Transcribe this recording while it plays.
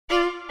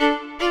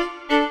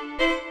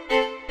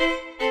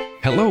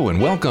Hello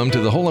and welcome to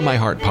the Hole in My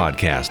Heart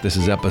podcast. This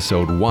is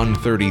episode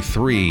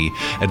 133,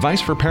 Advice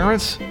for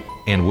Parents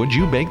and Would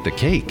You Bake the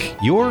Cake?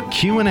 Your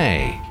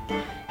Q&A.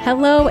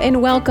 Hello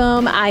and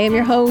welcome. I am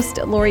your host,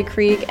 Laurie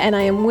Krieg, and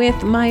I am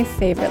with my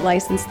favorite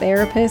licensed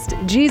therapist,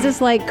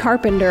 Jesus-like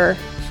carpenter,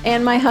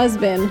 and my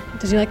husband.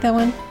 Did you like that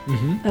one?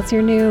 Mm-hmm. That's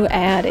your new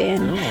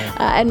ad-in. Oh.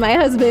 And my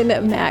husband,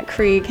 Matt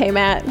Krieg. Hey,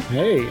 Matt.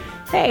 Hey.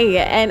 Hey,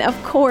 and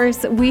of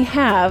course, we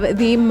have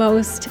the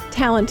most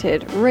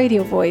talented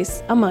radio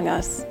voice among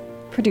us,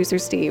 producer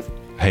Steve.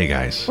 Hey,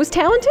 guys. Was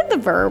talented the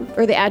verb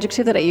or the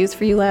adjective that I used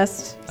for you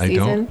last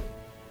season?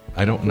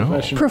 I don't know.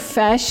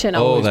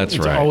 Professional. Oh, that's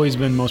It's right. always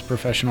been most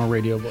professional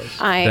radio voice.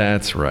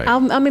 That's right.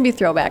 I'll maybe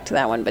throw back to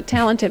that one, but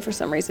talented for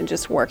some reason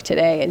just worked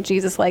today. And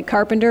Jesus-like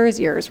carpenter is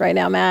yours right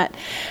now, Matt.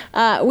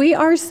 We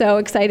are so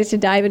excited to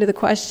dive into the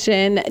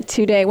question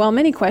today. Well,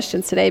 many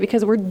questions today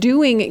because we're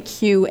doing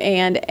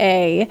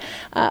Q&A.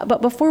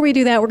 But before we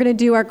do that, we're going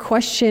to do our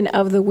question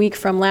of the week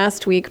from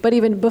last week. But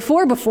even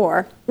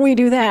before we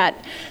do that,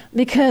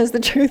 because the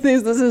truth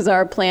is this is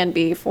our plan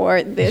B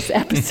for this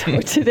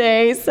episode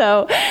today.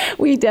 So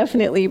we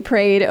definitely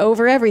prayed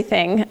over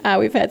everything.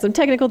 We've had some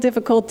technical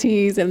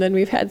difficulties and then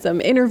we've had some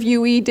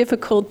interviewee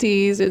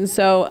difficulties. And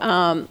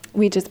so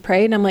we just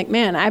prayed and I'm like,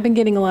 man, I've been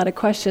getting a lot of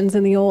questions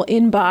in the old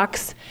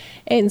inbox.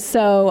 And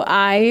so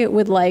I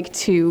would like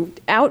to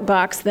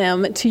outbox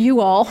them to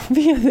you all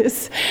via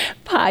this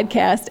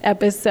podcast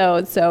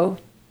episode. So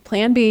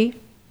plan B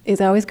is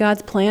always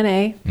God's plan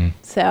A.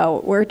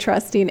 So we're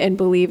trusting and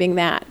believing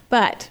that.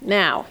 But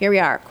now, here we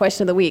are,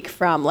 question of the week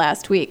from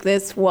last week.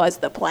 This was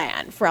the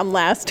plan from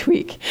last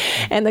week.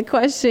 And the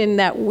question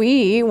that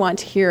we want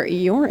to hear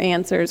your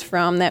answers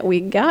from, that we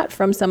got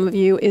from some of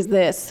you, is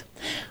this.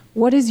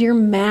 What is your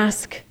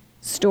mask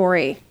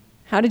story?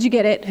 How did you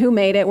get it? Who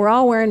made it? We're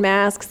all wearing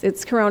masks.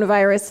 It's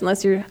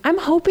coronavirus, I'm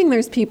hoping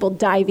there's people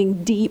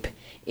diving deep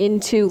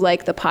into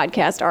like the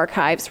podcast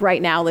archives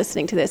right now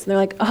listening to this. And they're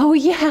like, oh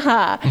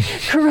yeah,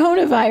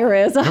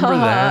 coronavirus. Remember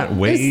that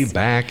way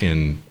back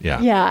in,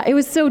 Yeah, it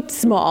was so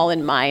small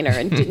and minor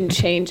and didn't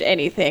change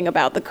anything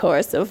about the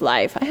course of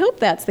life. I hope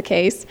that's the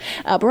case.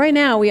 But right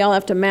now we all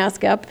have to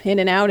mask up in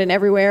and out and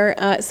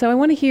everywhere. So I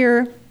want to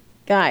hear,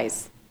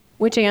 guys,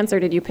 which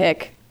answer did you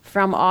pick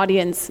from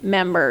audience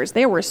members?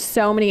 There were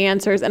so many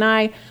answers and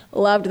I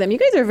loved them. You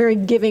guys are very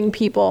giving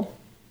people.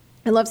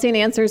 I love seeing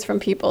answers from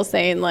people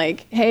saying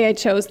like, hey, I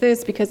chose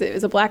this because it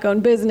was a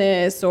Black-owned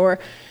business, or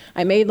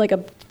I made like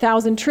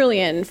 1,000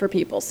 trillion for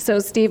people. So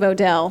Steve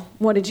Odell,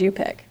 what did you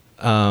pick?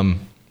 I'm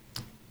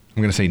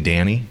going to say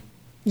Danny.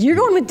 You're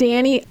going with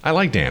Danny? I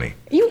like Danny.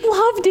 You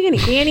love Danny.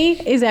 Danny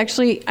is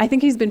actually, I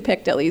think he's been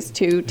picked at least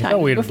 2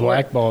 times we had before.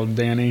 blackballed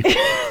Danny.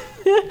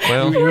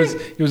 Well,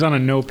 he was on a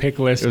no-pick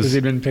list because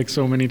he'd been picked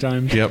so many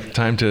times. Yep,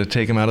 time to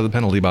take him out of the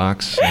penalty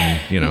box. And,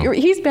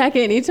 He's back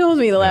in. He told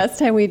me the last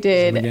time we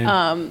did.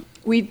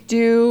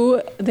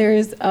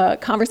 There's a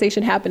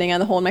conversation happening on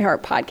the Hole in My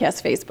Heart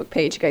podcast Facebook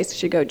page. You guys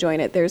should go join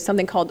it. There's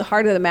something called The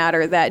Heart of the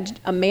Matter that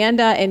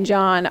Amanda and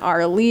John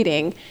are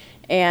leading.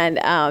 And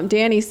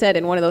Danny said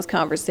in one of those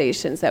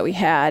conversations that we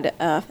had,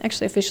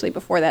 actually officially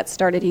before that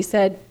started, he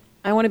said,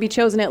 I want to be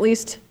chosen at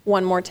least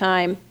one more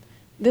time.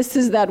 This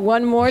is that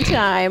one more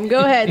time.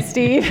 Go ahead,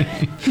 Steve.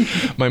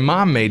 My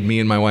mom made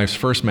me and my wife's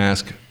first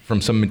mask from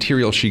some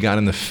material she got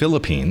in the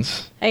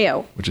Philippines,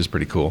 which is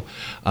pretty cool,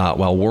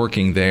 while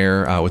working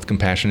there with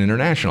Compassion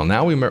International.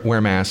 Now we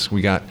wear masks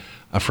we got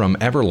from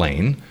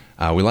Everlane.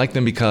 We like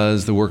them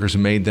because the workers who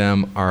made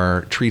them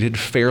are treated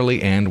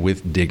fairly and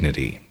with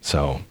dignity.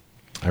 So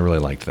I really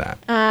liked that.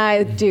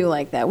 I do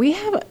like that. We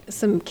have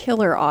some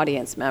killer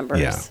audience members.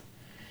 Yeah.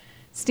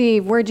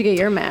 Steve, where'd you get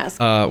your mask?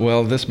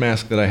 Well, this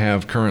mask that I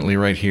have currently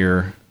right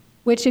here.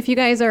 Which, if you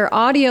guys are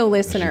audio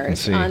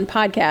listeners on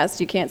podcast,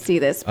 you can't see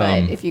this,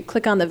 but if you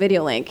click on the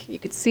video link, you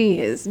could see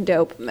his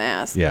dope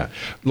mask. Yeah.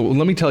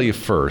 Let me tell you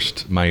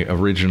first my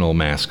original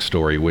mask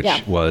story,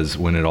 which was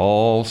when it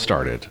all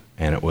started,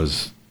 and it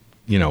was,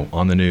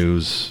 on the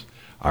news.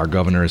 Our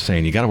governor is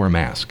saying, you got to wear a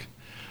mask.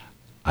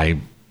 I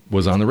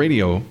was on the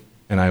radio,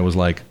 and I was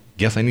like,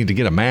 guess I need to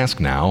get a mask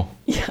now.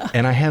 Yeah.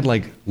 And I had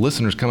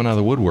listeners coming out of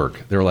the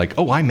woodwork. They were like,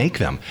 oh, I make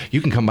them.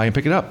 You can come by and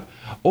pick it up.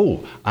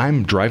 Oh,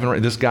 I'm driving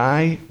right. This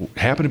guy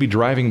happened to be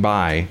driving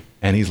by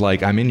and he's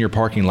like, I'm in your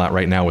parking lot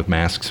right now with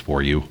masks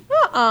for you.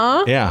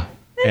 Yeah.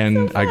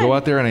 And so I go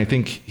out there and I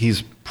think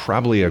he's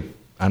probably a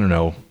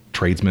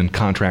tradesman,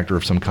 contractor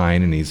of some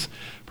kind. And he's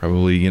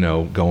probably,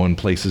 going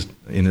places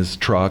in his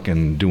truck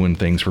and doing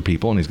things for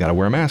people. And he's got to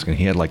wear a mask. And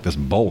he had this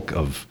bulk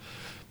of,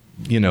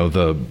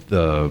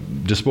 the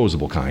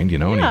disposable kind,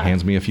 and he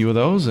hands me a few of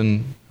those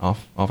and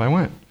off I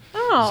went.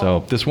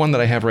 So this one that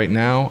I have right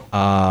now,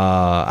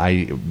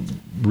 I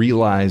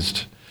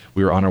realized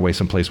we were on our way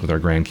someplace with our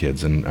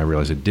grandkids, and I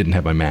realized I didn't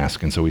have my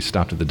mask, and so we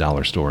stopped at the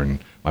dollar store, and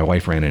my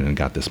wife ran in and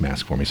got this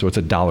mask for me. So it's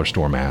a dollar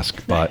store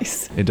mask,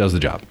 but it does the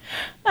job.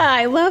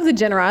 I love the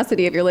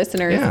generosity of your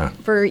listeners. Yeah.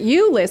 For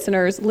you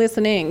listeners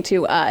listening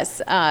to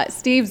us,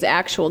 Steve's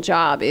actual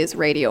job is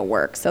radio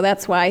work. So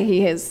that's why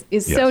he is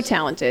so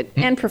talented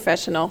and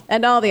professional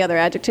and all the other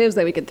adjectives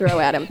that we could throw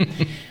at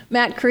him.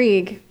 Matt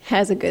Krieg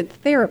has a good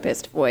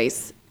therapist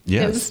voice.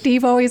 Yes. Does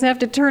Steve always have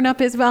to turn up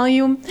his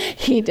volume?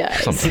 He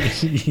does.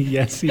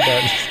 Yes, he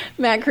does.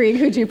 Matt Krieg,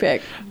 who'd you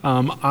pick?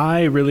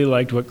 I really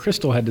liked what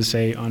Crystal had to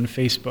say on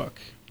Facebook.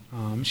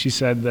 She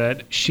said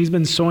that she's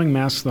been sewing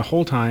masks the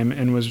whole time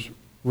and was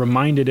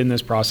reminded in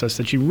this process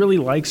that she really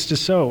likes to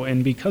sew.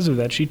 And because of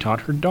that, she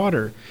taught her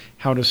daughter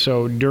how to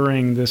sew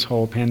during this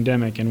whole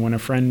pandemic. And when a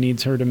friend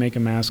needs her to make a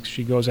mask,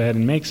 she goes ahead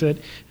and makes it,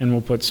 and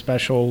will put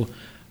special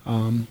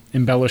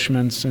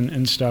embellishments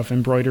and stuff,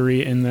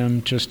 embroidery in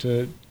them, just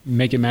to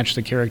make it match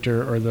the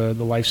character or the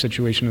life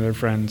situation of their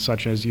friend,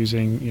 such as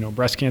using,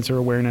 breast cancer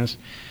awareness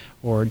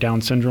or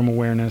Down syndrome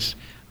awareness,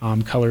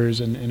 colors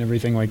and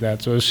everything like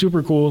that. So it was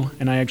super cool,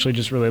 and I actually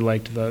just really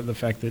liked the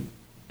fact that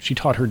she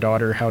taught her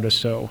daughter how to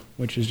sew,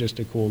 which is just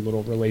a cool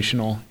little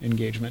relational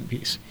engagement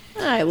piece.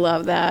 I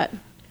love that.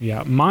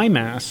 Yeah, my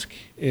mask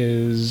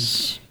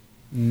is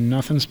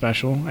nothing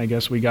special. I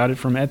guess we got it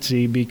from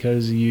Etsy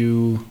because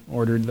you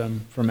ordered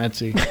them from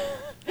Etsy.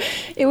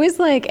 It was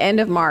like end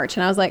of March,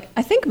 and I was like,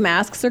 I think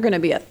masks are going to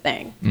be a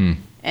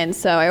thing. And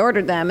so I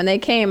ordered them, and they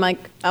came like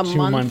a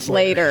month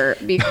later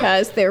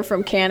because they're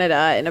from Canada,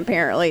 and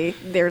apparently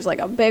there's like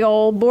a big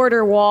old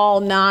border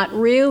wall. Not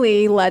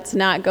really. Let's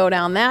not go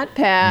down that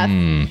path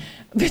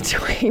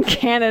between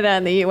Canada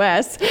and the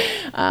U.S.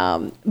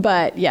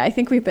 But yeah, I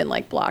think we've been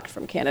like blocked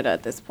from Canada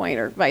at this point,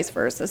 or vice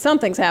versa.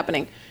 Something's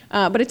happening.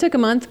 But it took a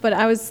month, but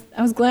I was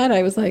glad.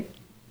 I was like,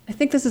 I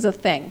think this is a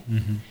thing.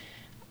 Mm-hmm.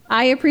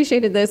 I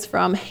appreciated this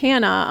from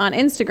Hannah on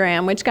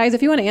Instagram, which, guys,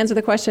 if you want to answer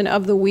the question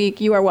of the week,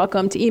 you are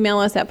welcome to email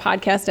us at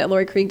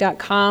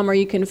podcast@lauriekrieg.com, or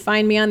you can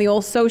find me on the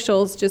old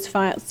socials. Just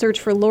search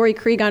for Laurie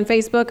Krieg on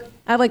Facebook.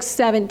 I have like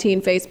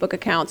 17 Facebook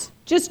accounts.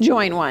 Just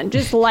join one.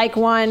 Just like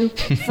one,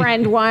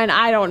 friend one.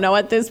 I don't know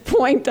at this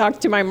point. Talk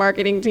to my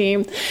marketing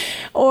team.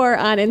 Or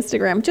on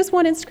Instagram. Just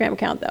one Instagram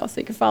account, though, so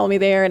you can follow me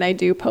there, and I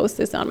do post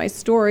this on my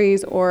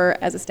stories or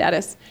as a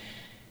status.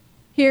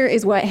 Here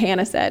is what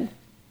Hannah said.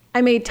 I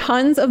made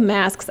tons of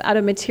masks out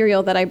of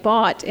material that I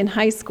bought in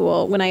high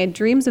school when I had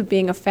dreams of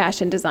being a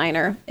fashion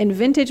designer, and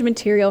vintage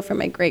material from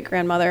my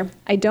great-grandmother.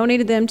 I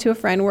donated them to a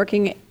friend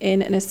working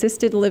in an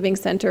assisted living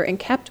center and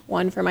kept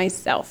one for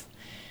myself.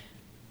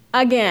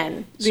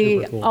 Again,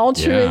 the cool.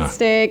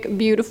 Altruistic,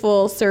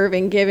 beautiful,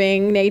 serving,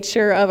 giving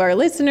nature of our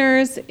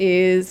listeners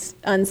is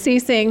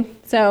unceasing.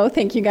 So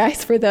thank you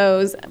guys for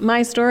those.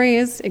 My story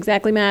is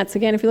exactly Matt's.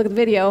 Again, if you look at the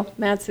video,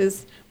 Matt's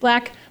is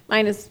black,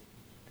 mine is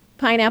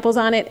pineapples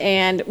on it,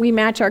 and we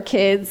match our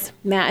kids.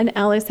 Matt and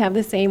Ellis have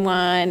the same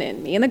one,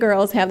 and me and the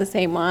girls have the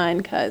same one,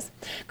 because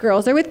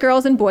girls are with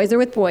girls and boys are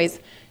with boys.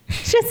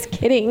 Just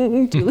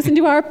kidding. Do listen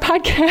to our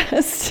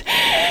podcast.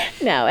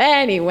 No,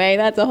 anyway,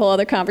 that's a whole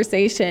other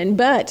conversation.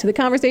 But the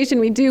conversation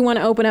we do want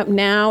to open up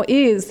now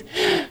is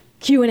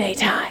Q&A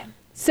time.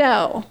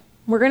 So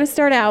we're going to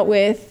start out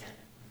with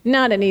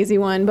not an easy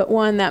one, but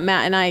one that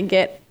Matt and I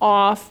get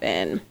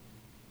often.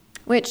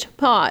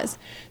 Pause.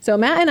 So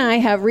Matt and I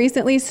have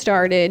recently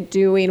started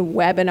doing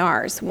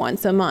webinars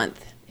once a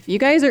month. If you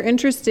guys are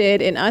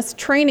interested in us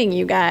training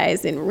you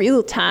guys in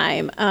real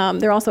time,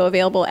 they're also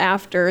available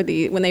after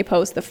when they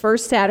post the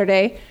first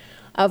Saturday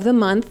of the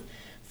month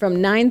from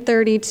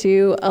 9:30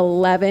 to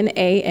 11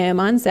 a.m.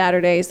 on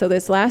Saturday. So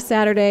this last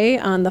Saturday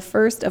on the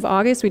 1st of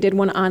August, we did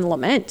one on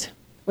lament,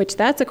 which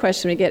that's a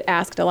question we get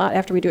asked a lot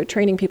after we do a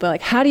training. People are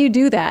like, how do you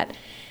do that?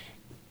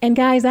 And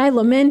guys, I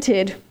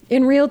lamented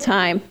in real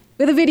time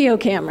with a video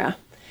camera.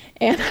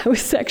 And I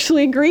was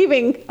actually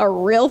grieving a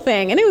real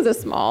thing. And it was a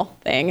small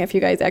thing if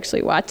you guys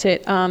actually watch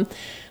it.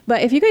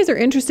 But if you guys are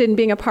interested in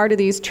being a part of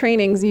these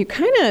trainings, you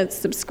kind of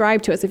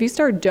subscribe to us. If you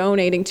start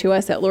donating to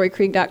us at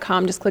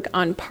lauriekrieg.com, just click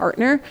on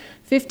partner.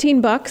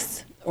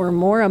 $15 or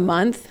more a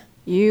month,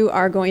 you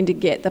are going to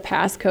get the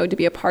passcode to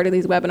be a part of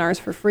these webinars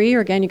for free.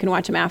 Or again, you can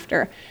watch them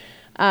after.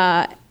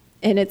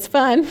 And it's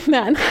fun.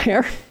 Matt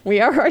and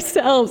we are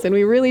ourselves, and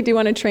we really do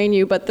want to train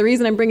you. But the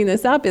reason I'm bringing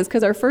this up is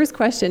because our first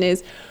question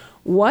is,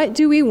 what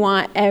do we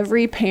want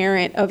every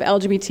parent of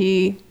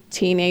LGBT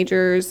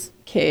teenagers,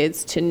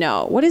 kids to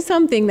know? What is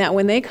something that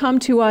when they come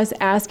to us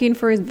asking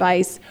for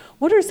advice,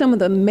 what are some of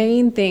the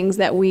main things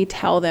that we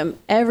tell them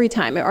every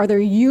time? Are there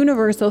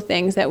universal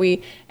things that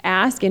we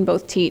ask and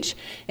both teach?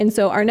 And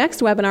so our next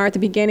webinar at the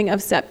beginning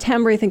of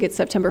September, I think it's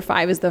September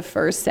 5 is the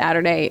first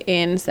Saturday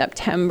in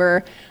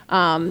September.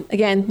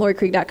 Again,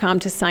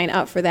 lauriekrieg.com to sign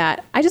up for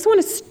that. I just want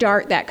to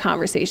start that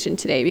conversation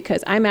today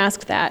because I'm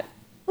asked that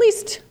at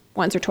least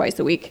once or twice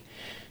a week.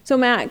 So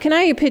Matt, can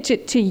I pitch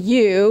it to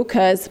you,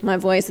 because my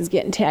voice is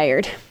getting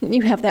tired.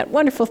 You have that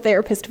wonderful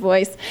therapist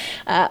voice.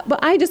 But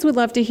I just would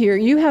love to hear,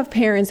 you have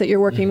parents that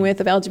you're working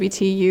with of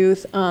LGBT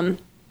youth.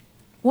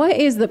 What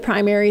is the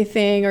primary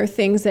thing or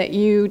things that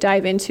you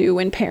dive into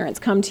when parents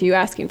come to you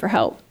asking for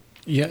help?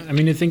 Yeah, I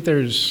mean, I think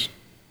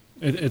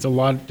it's a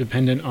lot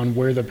dependent on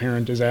where the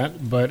parent is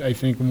at, but I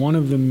think one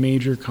of the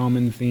major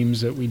common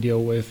themes that we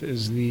deal with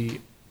is the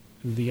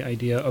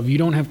idea of you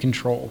don't have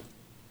control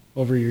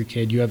over your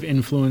kid. You have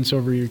influence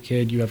over your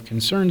kid, you have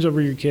concerns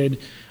over your kid,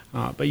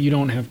 but you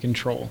don't have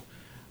control.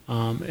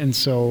 And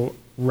so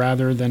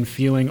rather than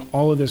feeling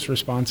all of this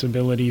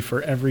responsibility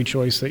for every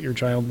choice that your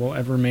child will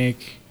ever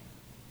make,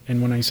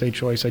 and when I say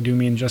choice, I do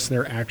mean just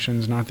their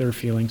actions, not their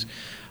feelings,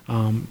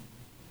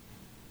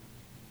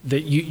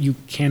 that you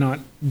cannot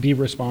be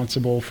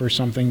responsible for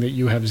something that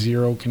you have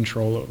zero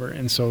control over.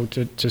 And so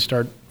to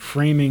start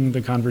framing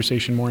the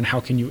conversation more and how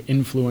can you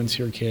influence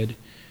your kid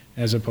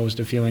as opposed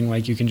to feeling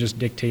like you can just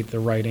dictate the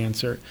right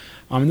answer.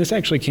 And this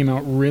actually came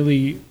out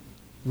really,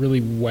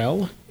 really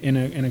well in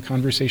a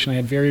conversation I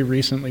had very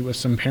recently with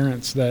some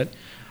parents that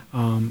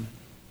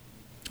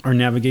are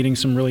navigating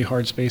some really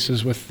hard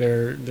spaces with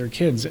their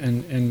kids.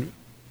 And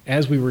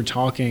as we were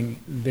talking,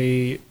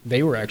 they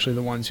were actually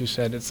the ones who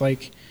said, it's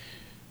like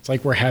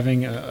we're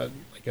having a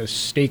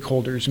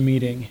stakeholders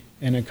meeting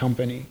in a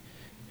company,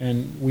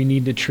 and we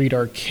need to treat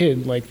our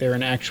kid like they're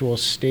an actual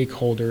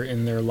stakeholder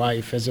in their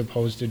life as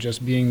opposed to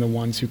just being the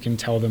ones who can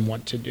tell them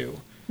what to do.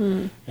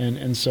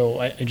 And so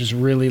I just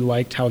really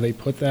liked how they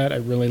put that. I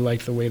really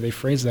liked the way they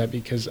phrased that,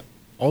 because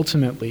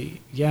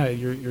ultimately, yeah,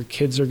 your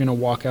kids are going to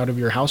walk out of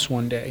your house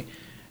one day,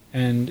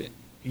 and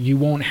you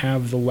won't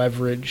have the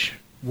leverage,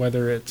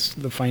 whether it's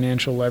the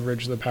financial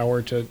leverage, the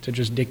power to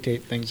just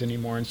dictate things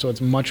anymore. And so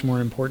it's much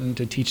more important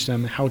to teach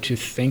them how to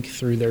think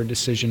through their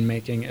decision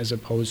making as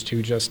opposed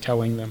to just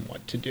telling them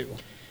what to do.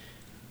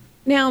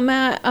 Now,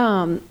 Matt,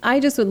 I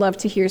just would love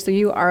to hear, so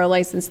you are a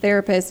licensed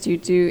therapist, you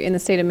do in the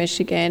state of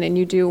Michigan, and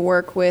you do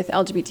work with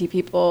LGBT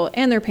people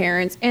and their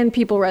parents and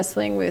people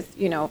wrestling with,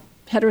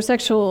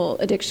 heterosexual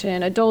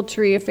addiction,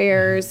 adultery,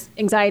 affairs,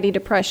 anxiety,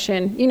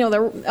 depression,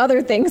 the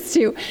other things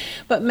too.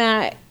 But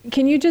Matt,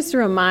 can you just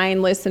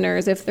remind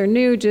listeners, if they're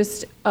new,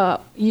 just,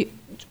 are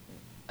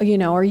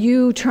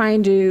you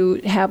trying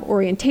to have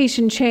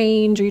orientation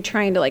change? Are you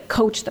trying to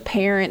coach the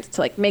parents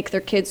to make their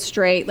kids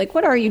straight?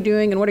 What are you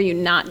doing and what are you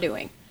not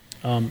doing?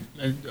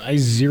 I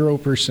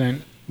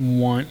 0%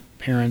 want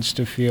parents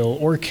to feel,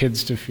 or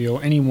kids to feel,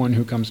 anyone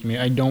who comes to me,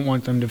 I don't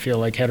want them to feel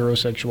like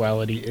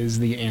heterosexuality is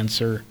the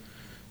answer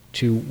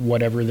to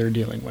whatever they're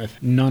dealing with.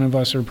 None of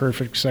us are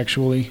perfect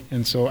sexually,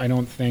 and so I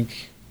don't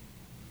think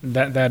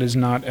that is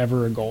not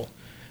ever a goal.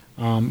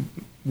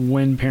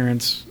 When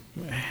parents,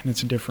 and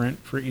it's different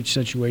for each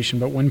situation,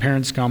 but when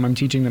parents come, I'm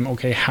teaching them,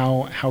 okay,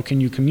 how can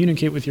you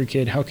communicate with your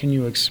kid? How can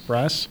you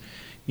express,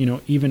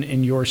 even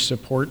in your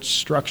support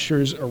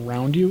structures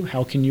around you,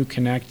 how can you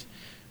connect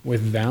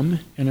with them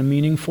in a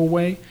meaningful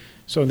way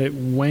so that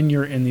when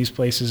you're in these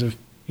places of,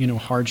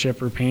 hardship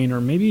or pain,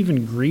 or maybe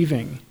even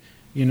grieving,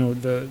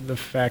 the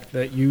fact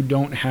that you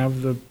don't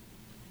have the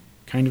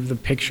kind of the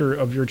picture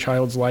of your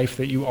child's life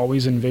that you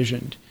always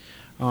envisioned,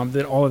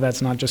 that all of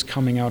that's not just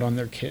coming out on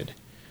their kid,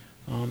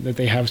 that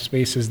they have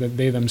spaces that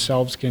they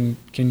themselves can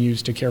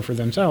use to care for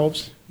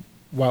themselves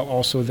while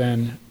also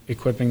then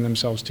equipping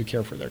themselves to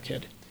care for their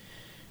kid.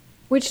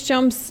 Which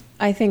jumps,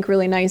 I think,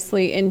 really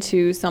nicely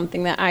into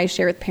something that I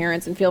share with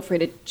parents, and feel free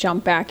to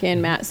jump back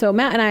in, Matt. So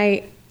Matt and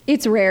I,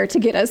 it's rare to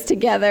get us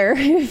together.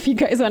 If you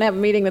guys want to have a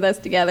meeting with us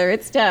together,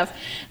 it's tough.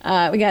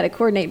 We got to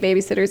coordinate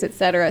babysitters, et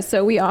cetera.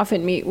 So we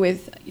often meet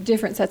with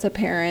different sets of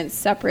parents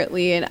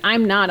separately. And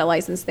I'm not a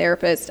licensed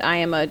therapist. I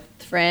am a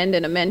friend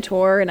and a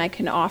mentor, and I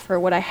can offer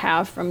what I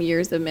have from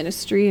years of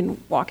ministry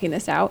and walking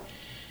this out.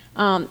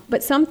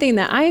 But something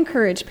that I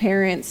encourage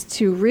parents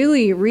to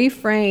really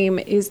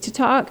reframe is to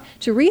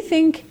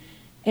rethink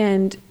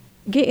and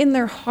get in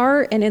their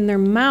heart and in their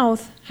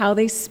mouth how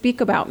they speak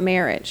about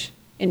marriage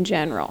in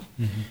general.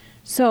 Mm-hmm.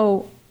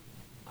 So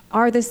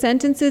are the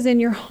sentences in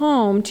your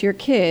home to your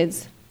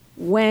kids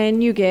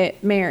when you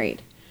get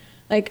married?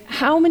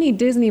 How many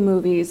Disney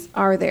movies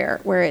are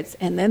there where it's,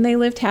 and then they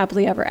lived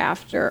happily ever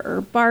after,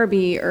 or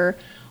Barbie, or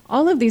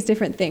all of these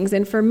different things?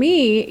 And for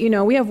me,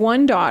 we have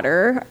one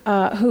daughter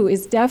who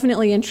is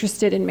definitely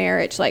interested in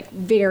marriage,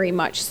 very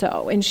much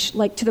so. And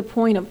to the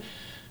point of,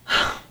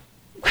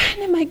 when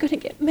am I going to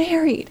get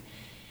married?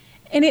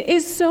 And it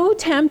is so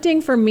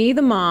tempting for me,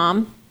 the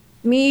mom,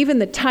 me, even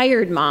the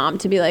tired mom,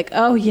 to be like,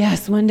 oh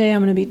yes, one day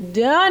I'm going to be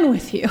done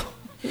with you.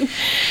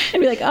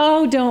 And be like,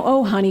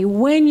 oh honey,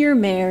 when you're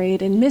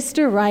married and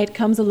Mr. Right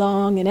comes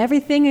along and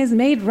everything is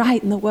made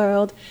right in the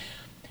world,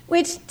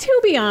 which, to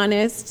be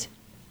honest,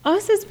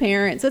 us as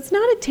parents, it's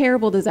not a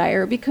terrible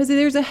desire, because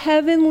there's a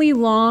heavenly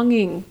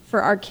longing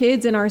for our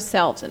kids and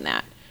ourselves in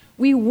that.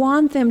 We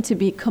want them to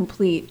be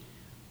complete.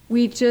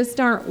 We just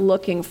aren't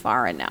looking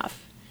far enough.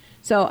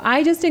 So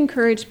I just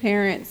encourage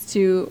parents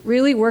to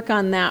really work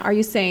on that. Are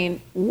you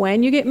saying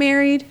when you get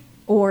married,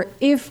 or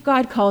if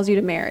God calls you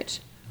to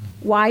marriage?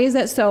 Why is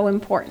that so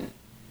important?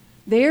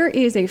 There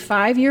is a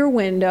 5-year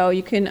window.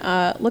 You can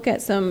look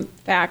at some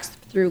facts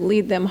through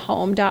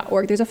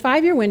leadthemhome.org. There's a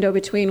 5-year window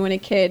between when a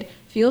kid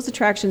feels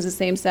attractions to the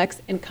same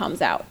sex and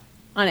comes out,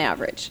 on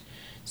average.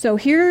 So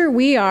here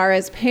we are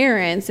as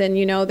parents, and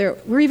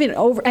we're even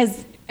over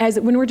as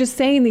when we're just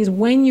saying these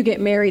when you get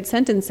married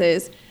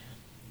sentences.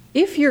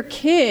 If your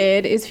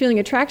kid is feeling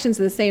attraction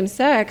to the same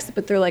sex,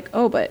 but they're like,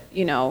 oh, but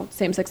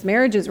same-sex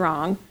marriage is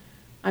wrong,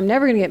 I'm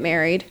never going to get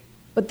married,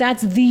 but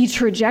that's the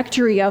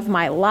trajectory of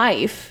my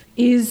life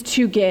is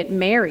to get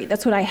married.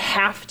 That's what I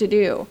have to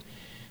do.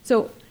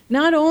 So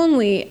not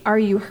only are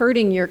you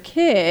hurting your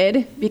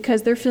kid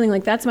because they're feeling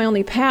like that's my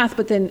only path,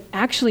 but then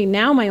actually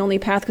now my only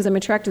path because I'm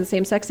attracted to the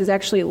same sex is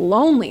actually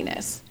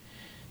loneliness.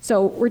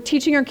 So we're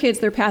teaching our kids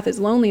their path is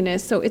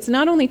loneliness. So it's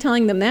not only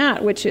telling them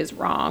that, which is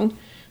wrong,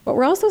 but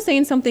we're also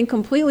saying something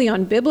completely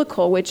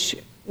unbiblical, which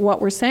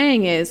what we're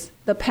saying is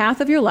the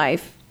path of your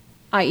life,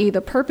 i.e.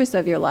 the purpose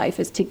of your life,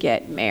 is to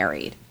get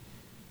married.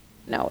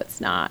 No, it's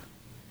not.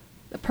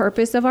 The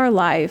purpose of our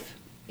life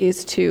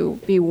is to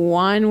be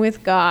one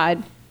with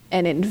God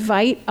and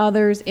invite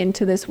others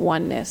into this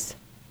oneness.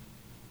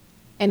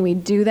 And we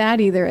do that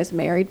either as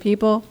married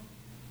people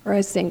or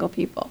as single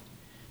people.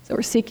 So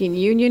we're seeking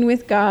union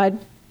with God,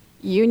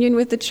 union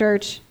with the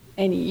church,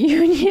 and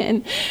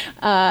union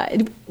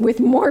with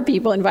more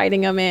people,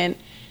 inviting them in.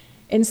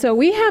 And so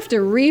we have to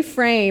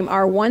reframe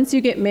our once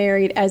you get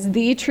married as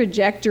the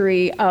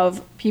trajectory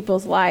of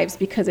people's lives,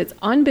 because it's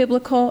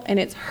unbiblical and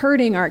it's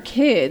hurting our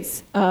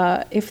kids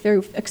if they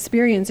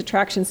experience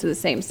attractions to the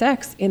same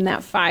sex in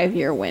that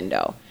 5-year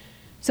window.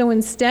 So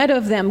instead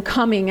of them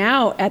coming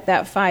out at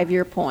that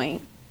 5-year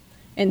point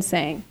and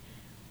saying,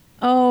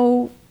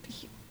 oh,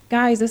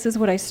 guys, this is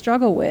what I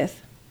struggle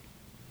with,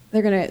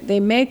 they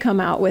may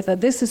come out with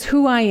this is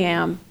who I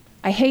am,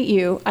 I hate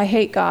you, I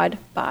hate God,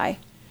 bye.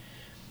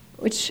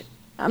 Which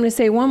I'm going to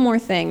say one more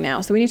thing now.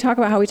 So we need to talk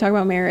about how we talk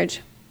about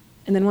marriage.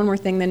 And then one more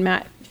thing, then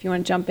Matt, if you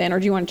want to jump in, or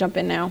do you want to jump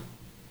in now?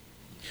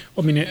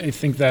 Well, I mean, I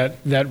think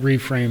that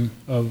reframe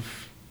of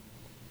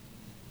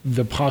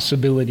the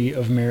possibility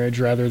of marriage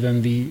rather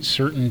than the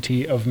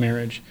certainty of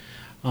marriage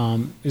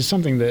is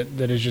something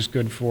that is just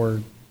good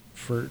for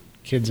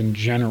kids in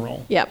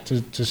general. Yep.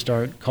 To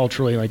start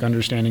culturally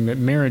understanding that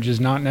marriage is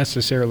not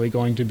necessarily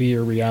going to be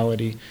a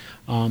reality.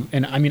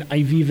 And I mean,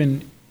 I've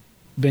even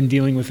been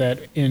dealing with that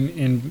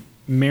in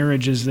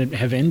marriages that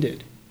have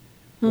ended,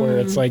 where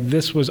it's like,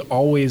 this was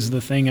always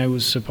the thing I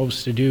was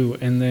supposed to do.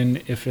 And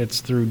then if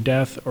it's through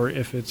death or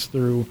if it's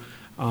through,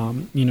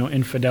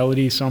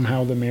 infidelity,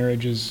 somehow the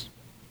marriage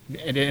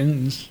it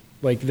ends.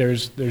 Like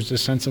there's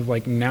this sense of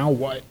now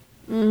what?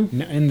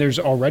 And there's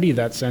already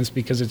that sense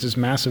because it's this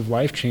massive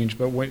life change.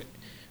 But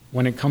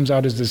when it comes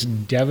out as this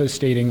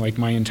devastating,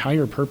 my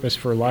entire purpose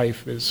for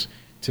life is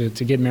to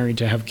get married,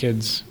 to have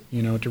kids,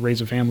 to raise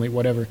a family,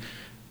 whatever,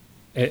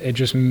 it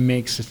just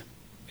makes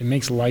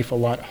life a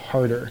lot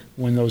harder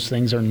when those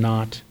things are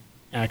not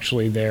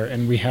actually there,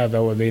 and we have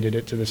elevated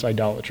it to this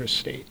idolatrous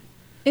state.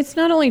 It's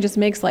not only just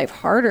makes life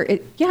harder,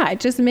 it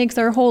just makes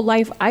our whole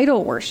life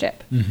idol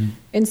worship. Mm-hmm.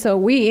 And so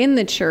we in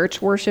the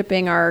church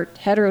worshiping our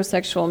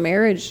heterosexual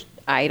marriage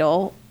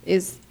idol,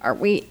 are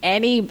we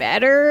any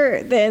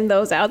better than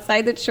those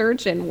outside the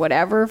church in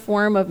whatever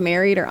form of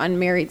married or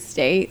unmarried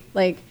state?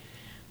 And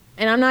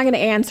I'm not going to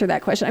answer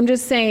that question. I'm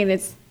just saying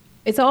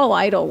it's all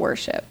idol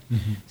worship.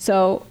 Mm-hmm.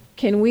 So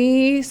can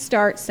we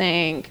start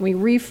saying, can we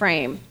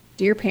reframe,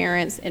 dear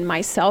parents, and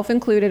myself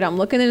included, I'm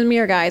looking in the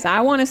mirror, guys,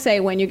 I want to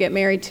say when you get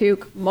married too,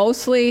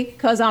 mostly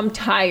because I'm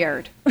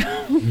tired.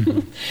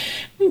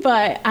 Mm-hmm.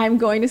 But I'm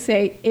going to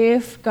say,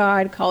 if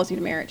God calls you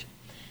to marriage.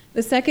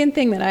 The second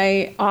thing that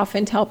I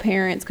often tell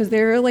parents, because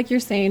they're, like you're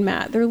saying,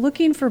 Matt, they're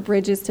looking for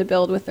bridges to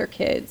build with their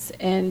kids.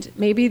 And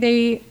maybe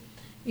they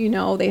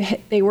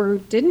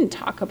didn't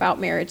talk about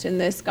marriage in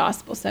this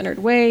gospel-centered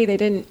way. They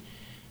didn't,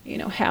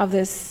 have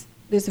this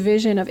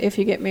vision of if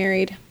you get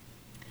married.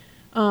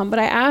 But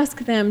I ask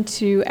them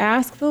to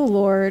ask the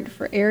Lord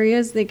for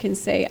areas they can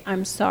say,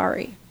 I'm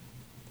sorry.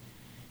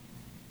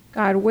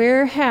 God,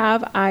 where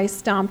have I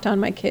stomped on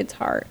my kid's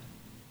heart?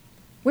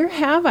 Where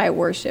have I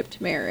worshiped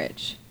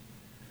marriage?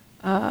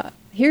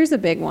 Here's a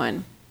big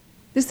one.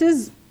 This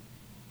is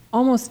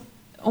almost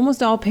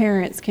all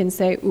parents can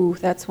say, ooh,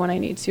 that's one I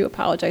need to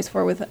apologize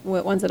for with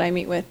ones that I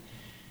meet with.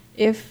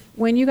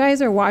 When you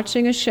guys are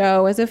watching a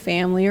show as a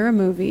family or a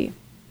movie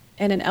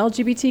and an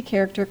LGBT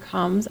character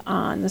comes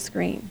on the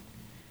screen,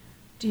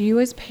 do you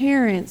as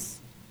parents,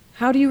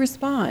 how do you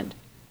respond?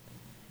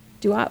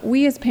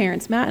 We as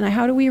parents, Matt and I,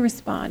 how do we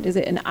respond? Is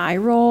it an eye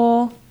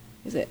roll?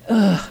 Is it,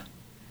 ugh,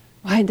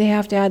 why'd they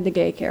have to add the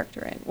gay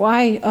character in?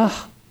 Why,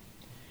 ugh.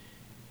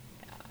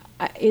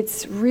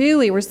 It's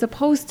really, we're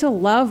supposed to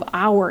love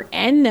our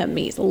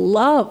enemies.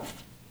 Love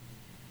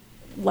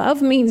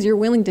means you're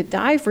willing to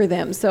die for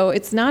them. So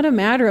it's not a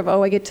matter of,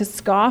 I get to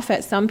scoff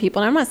at some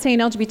people. And I'm not saying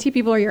LGBT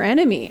people are your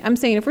enemy. I'm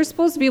saying if we're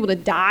supposed to be able to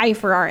die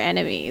for our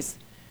enemies,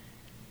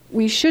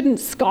 we shouldn't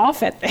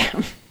scoff at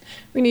them.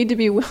 We need to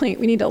be willing.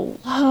 We need to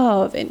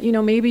love. And,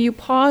 maybe you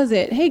pause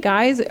it. Hey,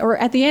 guys, or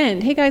at the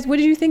end, hey, guys, what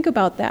did you think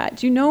about that?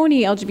 Do you know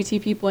any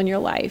LGBT people in your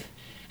life?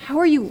 How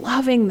are you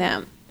loving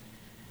them?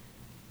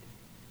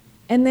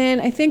 And then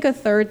I think a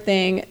third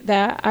thing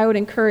that I would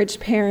encourage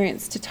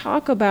parents to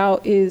talk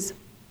about is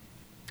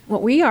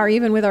what we are,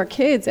 even with our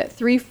kids at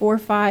 3, 4,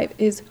 5,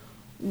 is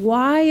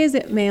why is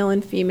it male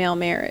and female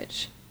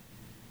marriage?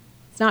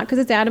 It's not because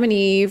it's Adam and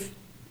Eve.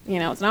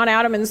 It's not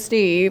Adam and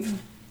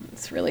Steve.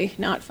 It's really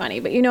not funny.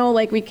 But,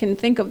 like we can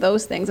think of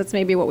those things. That's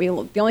maybe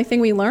the only thing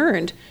we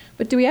learned.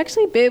 But do we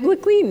actually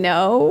biblically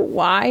know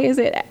why is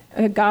it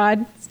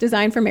God's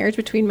design for marriage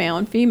between male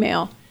and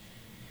female?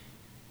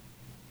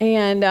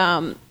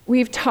 And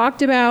we've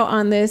talked about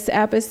on this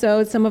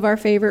episode some of our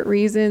favorite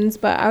reasons,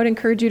 but I would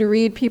encourage you to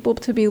read People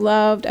to Be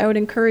Loved. I would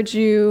encourage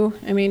you,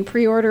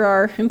 pre-order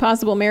our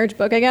Impossible Marriage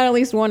book. I got at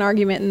least one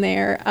argument in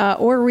there.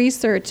 Or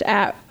research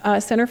at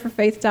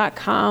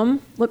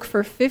centerforfaith.com. Look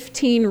for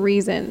 15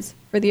 reasons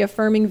for the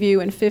affirming view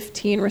and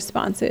 15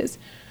 responses.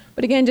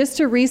 But again, just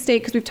to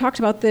restate, because we've talked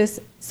about this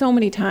so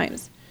many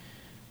times,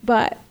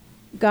 but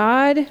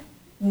God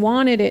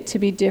wanted it to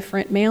be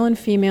different, male and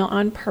female,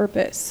 on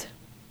purpose,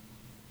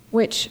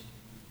 which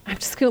I'm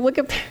just going to look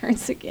at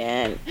parents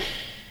again.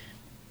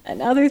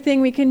 Another thing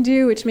we can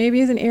do, which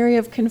maybe is an area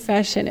of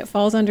confession, it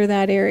falls under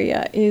that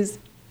area, is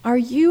are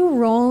you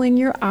rolling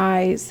your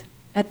eyes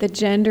at the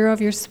gender of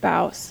your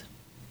spouse?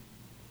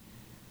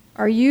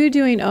 Are you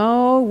doing,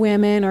 oh,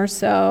 women are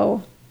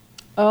so,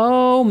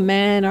 oh,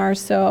 men are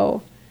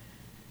so?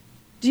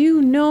 Do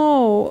you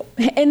know?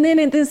 And then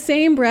in the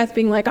same breath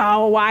being like,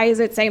 oh, why is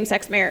it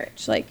same-sex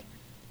marriage? Like,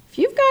 if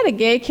you've got a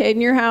gay kid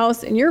in your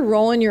house and you're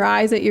rolling your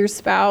eyes at your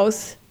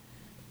spouse,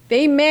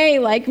 they may,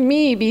 like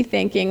me, be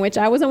thinking, which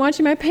I wasn't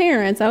watching my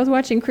parents, I was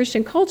watching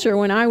Christian culture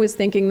when I was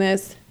thinking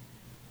this,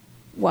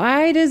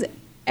 why does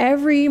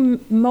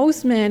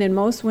most men and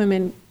most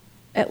women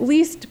at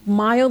least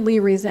mildly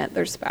resent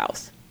their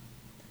spouse?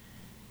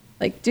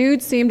 Like,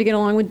 dudes seem to get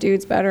along with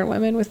dudes better and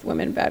women with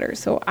women better.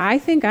 So I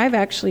think I've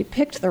actually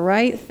picked the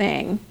right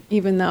thing,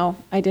 even though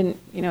I didn't,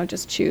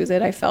 just choose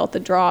it. I felt the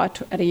draw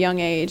at a young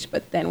age.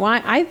 But then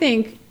why I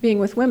think being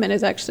with women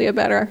is actually a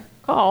better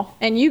call.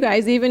 And you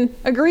guys even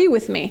agree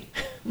with me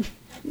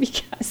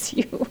because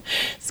you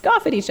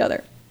scoff at each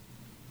other.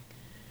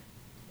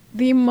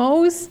 The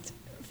most,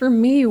 for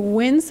me,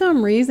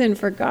 winsome reason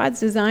for God's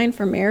design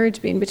for marriage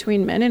being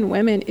between men and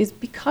women is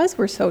because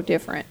we're so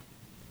different.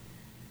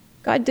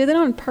 God did it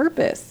on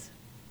purpose.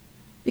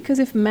 Because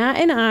if Matt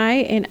and I,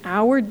 in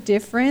our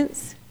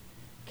difference,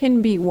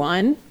 can be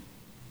one,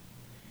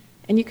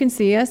 and you can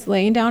see us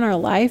laying down our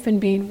life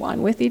and being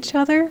one with each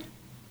other,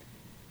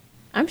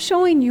 I'm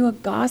showing you a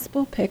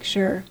gospel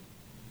picture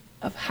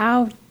of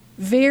how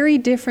very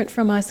different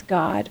from us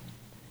God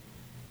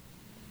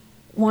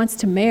wants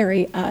to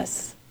marry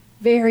us.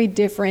 Very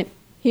different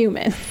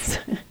humans.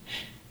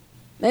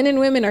 Men and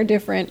women are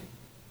different.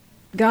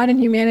 God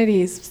and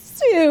humanity is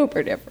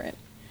super different.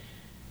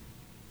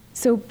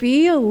 So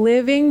be a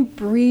living,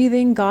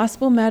 breathing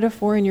gospel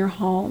metaphor in your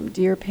home,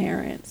 dear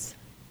parents,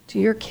 to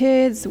your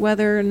kids,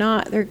 whether or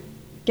not they're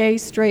gay,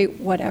 straight,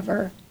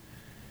 whatever,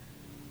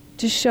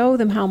 to show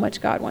them how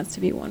much God wants to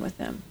be one with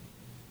them.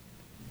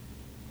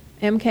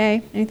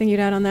 MK, anything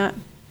you'd add on that?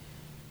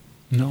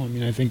 No,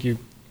 I think you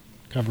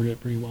covered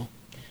it pretty well.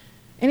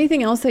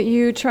 Anything else that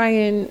you try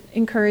and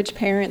encourage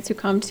parents who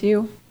come to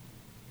you?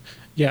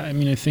 Yeah,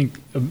 I think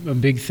a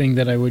big thing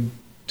that I would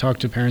talk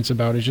to parents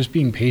about is just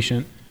being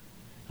patient.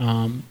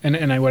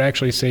 And I would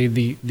actually say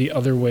the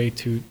other way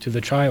to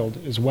the child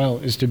as well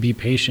is to be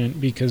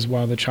patient, because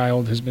while the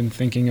child has been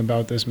thinking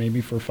about this maybe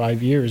for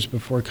 5 years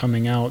before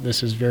coming out,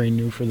 this is very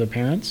new for the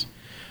parents.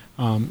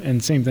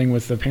 And same thing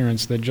with the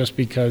parents, that just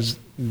because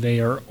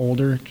they are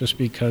older, just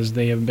because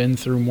they have been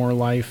through more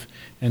life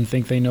and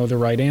think they know the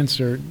right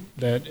answer,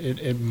 that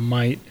it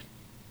might,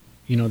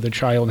 the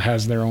child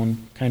has their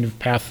own kind of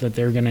path that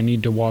they're going to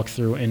need to walk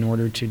through in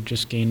order to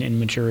just gain in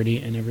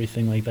maturity and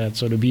everything like that.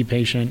 So to be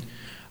patient,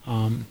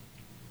 and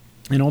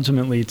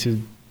ultimately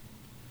to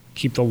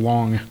keep the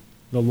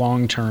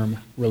long-term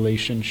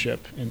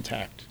relationship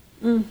intact.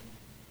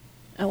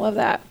 I love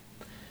that.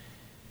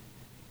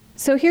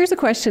 So here's a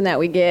question that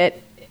we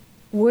get.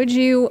 Would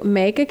you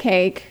make a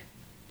cake,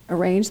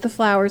 arrange the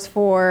flowers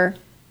for,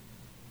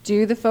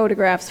 do the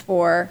photographs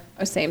for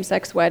a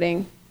same-sex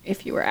wedding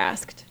if you were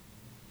asked?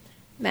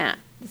 Matt,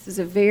 this is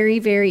a very,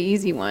 very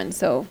easy one,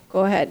 so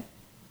go ahead.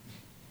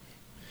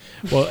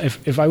 Well,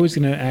 if I was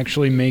going to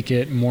actually make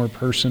it more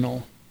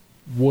personal,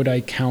 would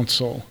I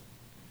counsel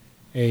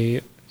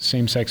a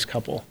same-sex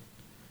couple?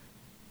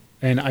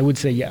 And I would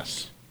say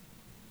yes,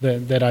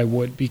 that I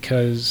would,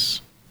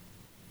 because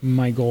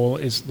my goal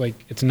is,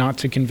 it's not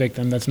to convict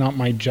them. That's not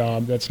my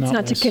job. It's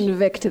not to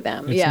convict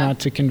them. It's not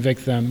to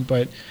convict them.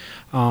 But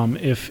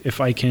if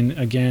I can,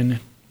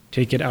 again,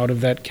 take it out of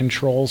that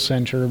control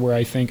center where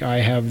I think I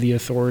have the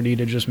authority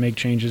to just make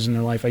changes in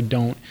their life, I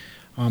don't.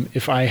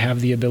 If I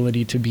have the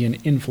ability to be an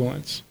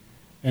influence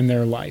in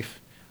their life.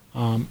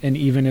 And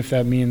even if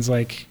that means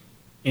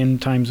in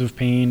times of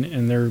pain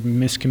and they're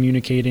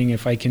miscommunicating,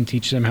 if I can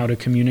teach them how to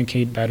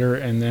communicate better,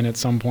 and then at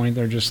some point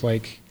they're just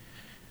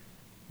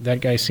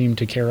that guy seemed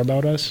to care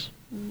about us,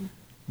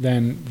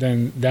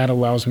 then that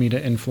allows me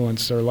to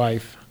influence their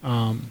life.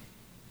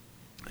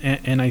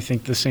 And I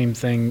think the same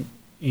thing,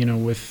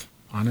 with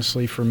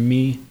honestly, for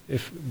me,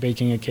 if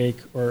baking a cake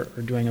or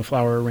doing a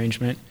flower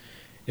arrangement,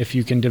 if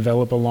you can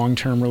develop a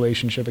long-term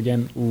relationship,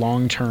 again,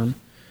 long-term,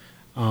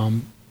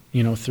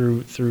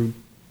 through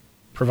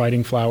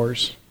providing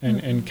flowers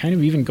and kind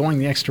of even going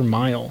the extra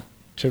mile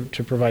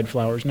to provide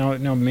flowers.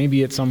 Now,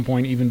 maybe at some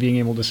point even being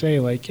able to say,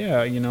 like,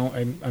 yeah,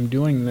 I'm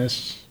doing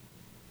this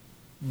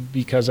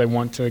because I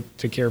want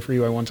to care for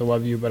you, I want to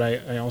love you, but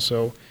I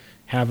also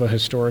have a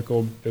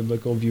historical,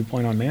 biblical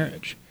viewpoint on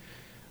marriage.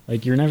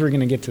 Like, you're never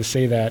going to get to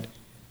say that.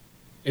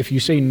 If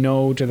you say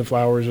no to the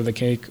flowers or the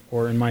cake,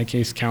 or in my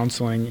case,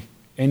 counseling,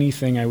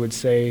 anything I would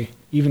say,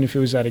 even if it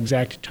was that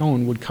exact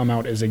tone, would come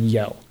out as a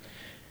yell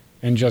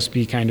and just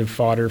be kind of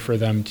fodder for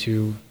them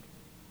to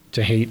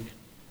hate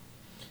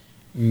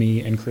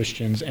me and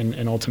Christians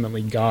and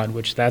ultimately God,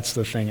 which that's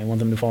the thing. I want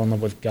them to fall in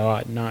love with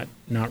God, not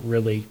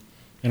really,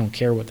 I don't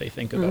care what they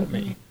think about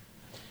me.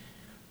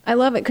 I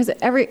love it because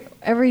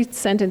every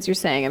sentence you're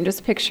saying, I'm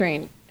just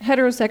picturing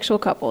heterosexual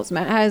couples.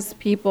 Matt has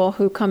people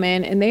who come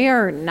in and they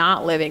are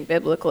not living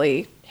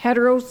biblically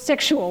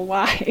heterosexual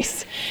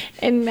wise.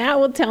 And Matt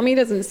will tell me, he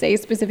doesn't say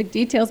specific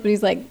details, but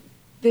he's like,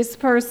 this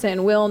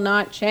person will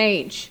not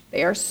change.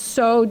 They are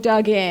so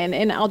dug in,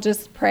 and I'll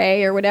just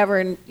pray or whatever.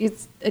 And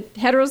it's a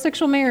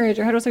heterosexual marriage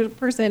or heterosexual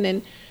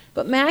person.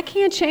 But Matt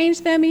can't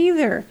change them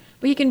either.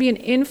 But he can be an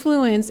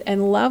influence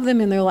and love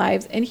them in their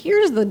lives. And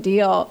here's the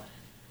deal.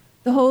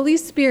 The Holy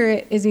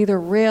Spirit is either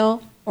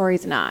real or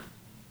he's not.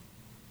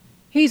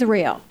 He's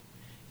real.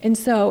 And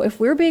so if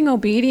we're being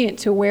obedient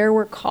to where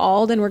we're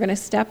called and we're going to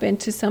step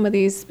into some of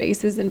these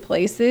spaces and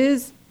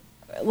places,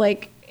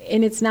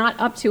 and it's not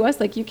up to us,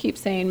 like you keep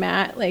saying,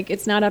 Matt, like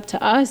it's not up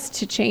to us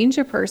to change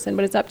a person,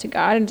 but it's up to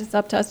God, and it's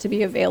up to us to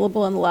be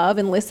available and love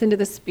and listen to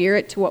the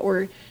Spirit, to what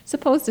we're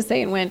supposed to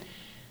say and when.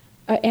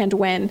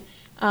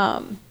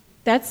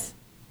 It's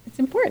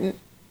important.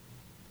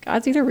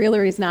 God's either real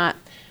or he's not.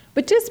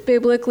 But just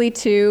biblically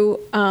too,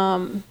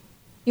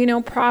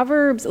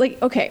 Proverbs,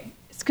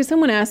 because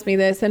someone asked me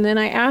this, and then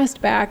I asked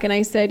back, and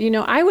I said,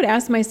 I would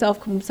ask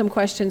myself some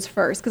questions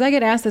first, because I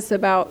get asked this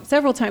about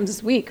several times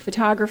this week,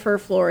 photographer,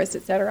 florist,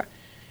 etc.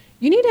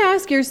 You need to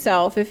ask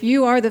yourself, if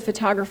you are the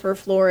photographer,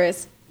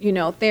 florist,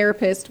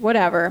 therapist,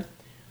 whatever,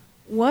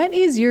 what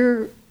is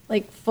your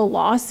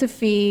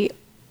philosophy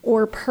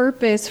or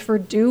purpose for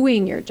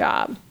doing your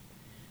job?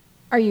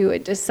 Are you a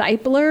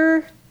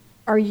discipler?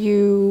 Are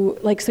you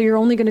so you're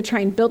only going to try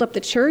and build up the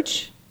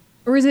church,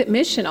 or is it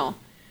missional?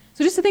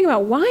 So just to think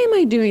about, why am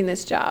I doing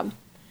this job?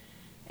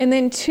 And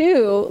then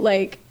two,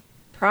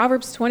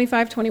 Proverbs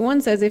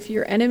 25:21 says, if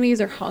your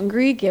enemies are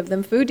hungry, give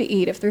them food to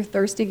eat. If they're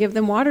thirsty, give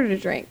them water to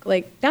drink.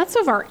 That's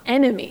of our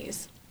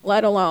enemies,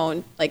 let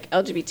alone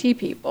LGBT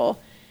people.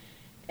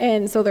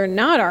 And so they're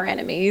not our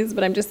enemies,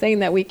 but I'm just saying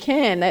that we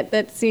can.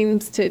 That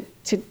seems to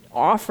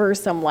offer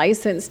some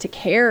license to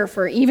care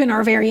for even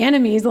our very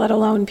enemies, let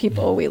alone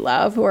people we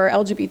love who are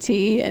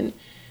LGBT. And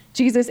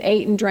Jesus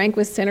ate and drank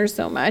with sinners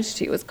so much,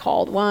 he was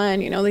called one.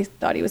 They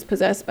thought he was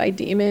possessed by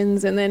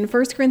demons. And then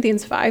 1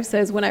 Corinthians 5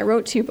 says, when I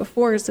wrote to you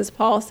before, says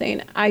Paul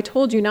saying, I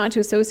told you not to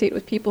associate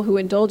with people who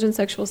indulge in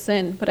sexual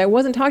sin, but I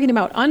wasn't talking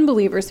about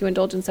unbelievers who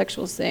indulge in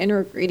sexual sin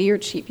or greedy or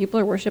cheat people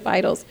or worship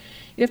idols.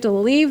 You have to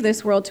leave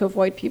this world to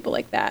avoid people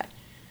like that.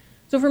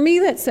 So for me,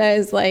 that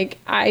says,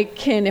 I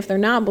can, if they're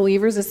not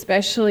believers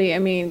especially,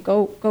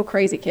 go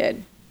crazy,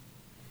 kid.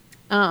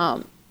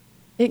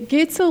 It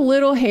gets a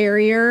little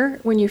hairier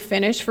when you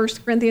finish 1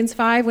 Corinthians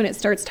 5, when it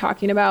starts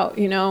talking about,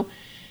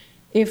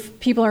 if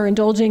people are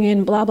indulging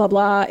in blah, blah,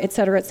 blah, et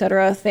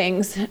cetera,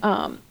 things,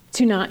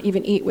 to not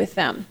even eat with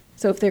them.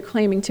 So if they're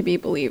claiming to be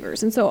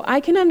believers. And so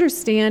I can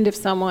understand if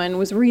someone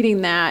was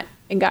reading that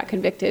and got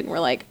convicted and were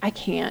like, I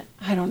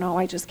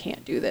just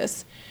can't do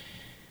this.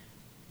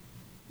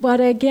 But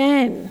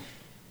again,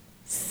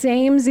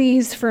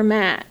 samesies for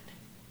Matt.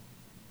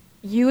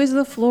 You as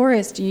the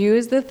florist, you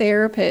as the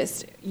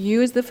therapist,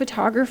 you as the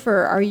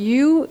photographer, are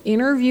you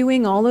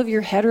interviewing all of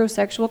your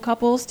heterosexual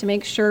couples to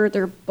make sure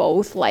they're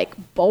both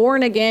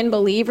born again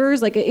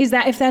believers?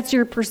 If that's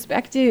your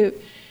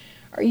perspective,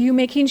 are you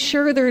making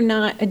sure they're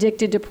not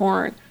addicted to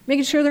porn?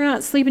 Making sure they're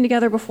not sleeping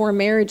together before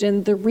marriage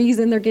and the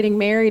reason they're getting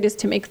married is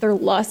to make their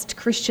lust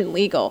Christian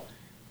legal?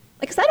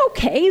 Is that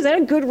okay? Is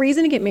that a good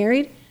reason to get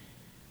married?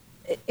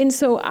 And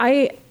so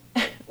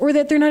or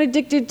that they're not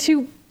addicted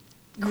to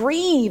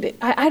greed.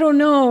 I don't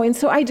know. And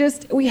so I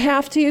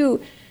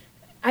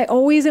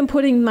always am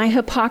putting my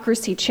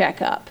hypocrisy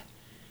check up.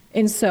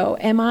 And so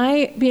am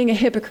I being a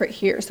hypocrite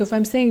here? So if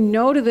I'm saying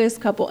no to this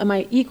couple, am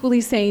I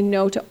equally saying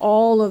no to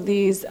all of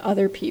these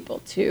other people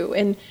too?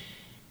 And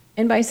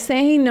by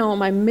saying no,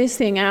 am I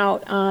missing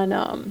out on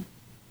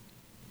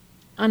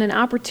an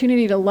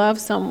opportunity to love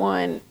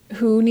someone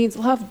who needs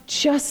love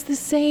just the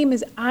same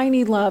as I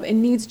need love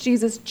and needs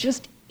Jesus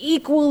just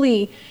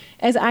equally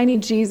as I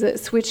need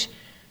Jesus, which,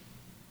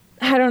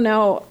 I don't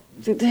know,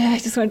 I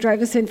just want to drive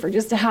this in for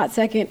just a hot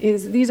second,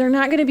 is these are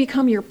not going to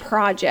become your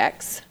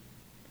projects.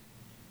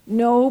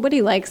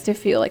 Nobody likes to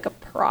feel like a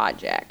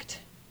project.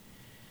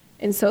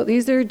 And so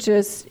these are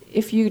just,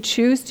 if you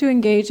choose to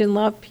engage and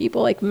love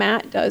people like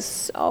Matt does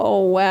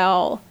so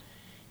well,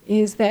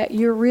 is that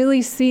you're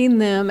really seeing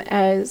them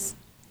as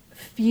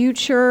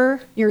their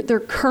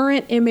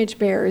current image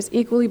bearers,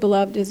 equally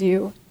beloved as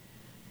you,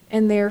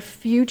 and their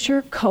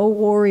future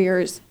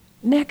co-warriors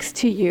next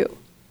to you,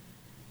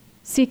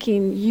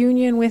 seeking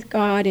union with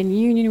God and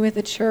union with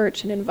the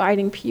church and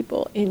inviting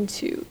people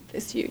into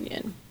this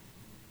union.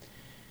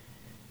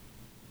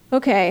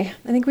 Okay,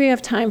 I think we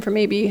have time for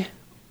maybe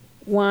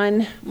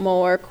one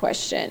more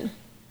question.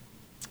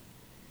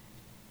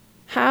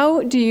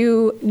 How do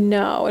you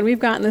know, and we've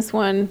gotten this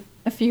one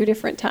a few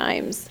different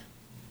times,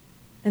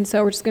 and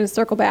so we're just going to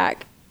circle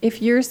back,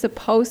 if you're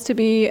supposed to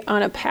be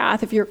on a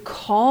path, if you're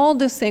called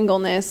to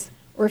singleness,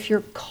 or if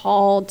you're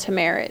called to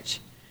marriage?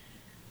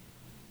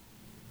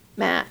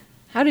 Matt,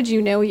 how did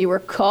you know you were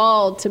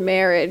called to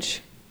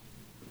marriage?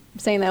 I'm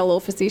saying that a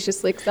little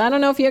facetiously because I don't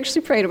know if you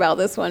actually prayed about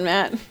this one,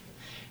 Matt.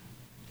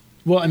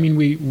 Well, I mean,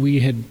 we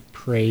had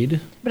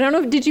prayed. But I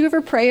don't know, did you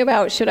ever pray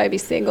about should I be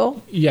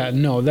single? Yeah,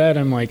 no, that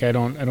I'm like, I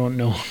don't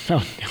know how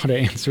to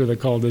answer the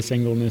call to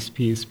singleness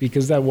piece,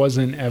 because that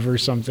wasn't ever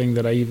something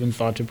that I even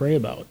thought to pray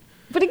about.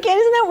 But again,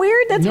 isn't that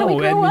weird? That's how we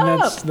grew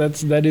up.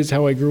 That is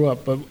how I grew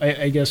up. But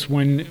I guess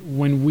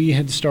when we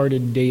had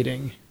started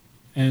dating,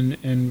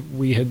 and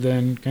we had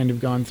then kind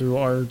of gone through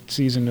our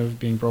season of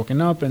being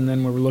broken up, and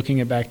then we were looking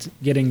at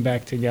getting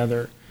back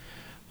together,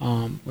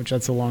 which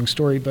that's a long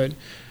story. But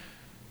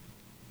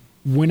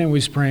when I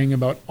was praying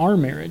about our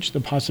marriage, the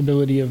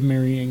possibility of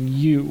marrying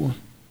you,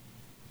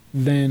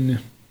 then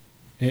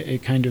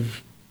it kind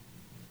of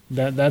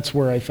that's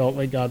where I felt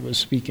like God was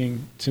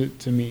speaking to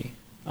me.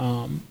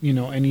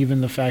 And even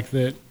the fact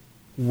that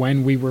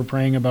when we were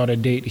praying about a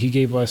date, he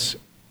gave us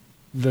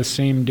the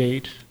same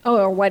date. Oh,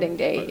 our wedding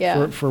date,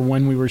 yeah. For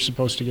when we were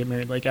supposed to get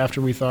married. Like after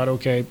we thought,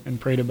 okay,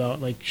 and prayed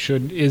about like,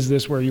 is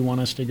this where you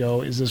want us to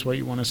go? Is this what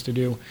you want us to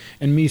do?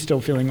 And me still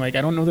feeling like,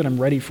 I don't know that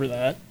I'm ready for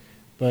that.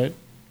 But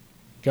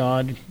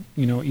God,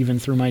 even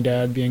through my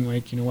dad being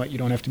like, you know what, you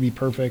don't have to be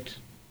perfect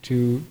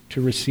to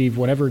receive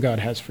whatever God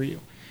has for you.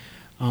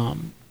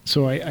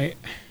 So I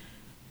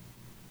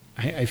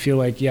feel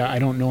like, I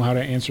don't know how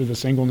to answer the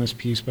singleness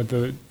piece, but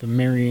the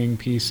marrying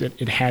piece,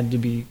 it had to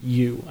be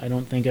you. I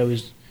don't think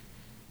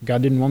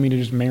God didn't want me to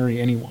just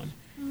marry anyone.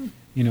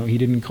 He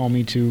didn't call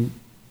me to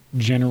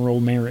general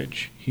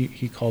marriage.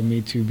 He called me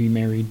to be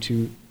married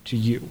to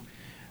you.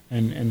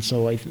 And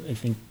so I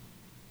think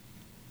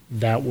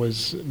that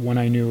was when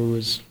I knew it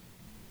was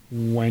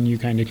when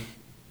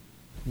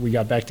we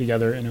got back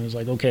together, and it was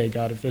like, okay,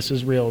 God, if this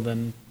is real,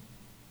 then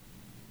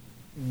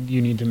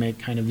you need to make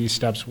kind of these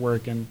steps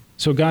work. And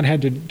so God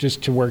had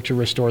to work to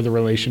restore the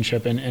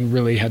relationship and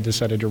really had to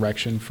set a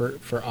direction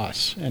for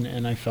us.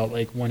 And I felt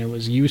like when it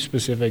was you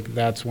specific,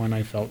 that's when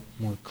I felt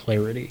more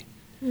clarity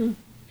in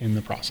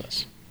the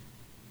process.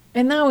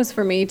 And that was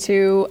for me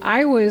too.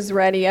 I was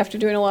ready after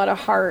doing a lot of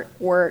heart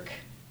work.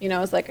 I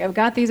was like, I've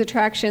got these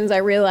attractions. I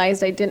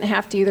realized I didn't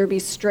have to either be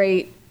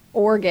straight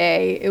or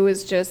gay. It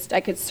was just I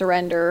could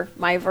surrender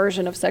my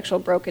version of sexual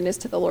brokenness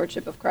to the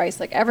Lordship of Christ,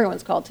 like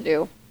everyone's called to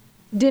do.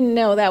 Didn't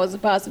know that was a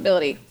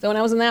possibility. So when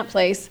I was in that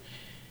place,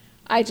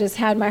 I just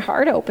had my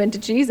heart open to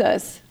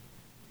Jesus.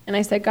 And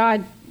I said,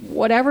 God,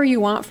 whatever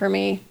you want for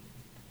me.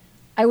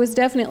 I was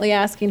definitely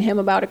asking him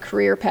about a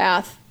career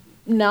path,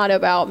 not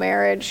about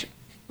marriage.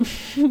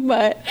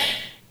 But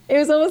it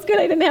was almost good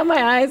I didn't have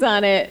my eyes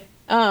on it.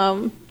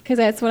 Because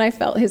that's when I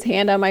felt his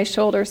hand on my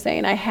shoulder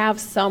saying, I have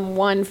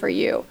someone for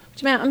you.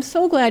 Which, Matt, I'm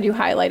so glad you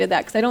highlighted that,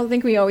 because I don't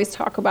think we always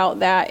talk about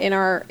that in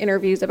our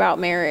interviews about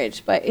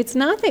marriage. But it's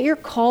not that you're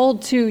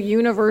called to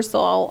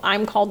universal,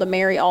 I'm called to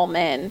marry all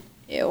men.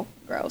 Ew,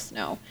 gross,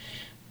 no.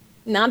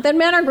 Not that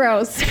men are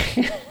gross.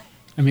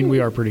 I mean, we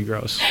are pretty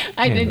gross.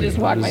 I did just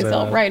walk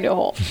myself right into a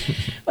hole.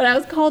 But I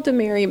was called to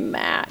marry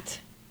Matt.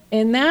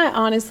 And that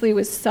honestly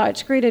was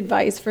such great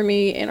advice for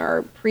me in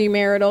our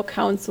premarital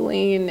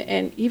counseling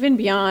and even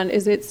beyond,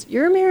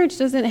 your marriage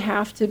doesn't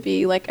have to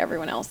be like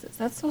everyone else's.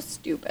 That's so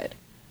stupid.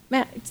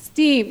 Matt,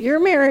 Steve, your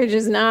marriage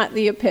is not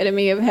the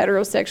epitome of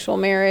heterosexual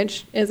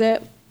marriage, is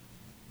it?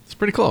 It's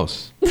pretty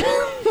close.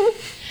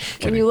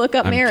 When you look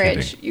up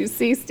marriage, you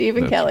see Steve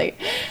and Kelly.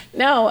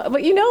 No,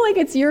 but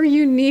it's your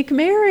unique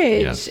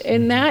marriage. Yes.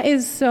 And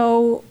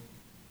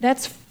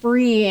that's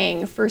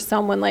freeing for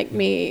someone like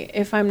me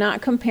if I'm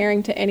not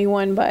comparing to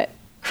anyone but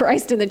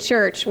Christ and the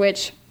church,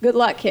 which, good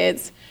luck,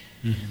 kids.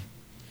 Mm-hmm.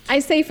 I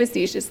say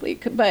facetiously,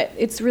 but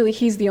it's really,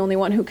 he's the only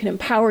one who can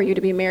empower you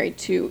to be married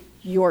to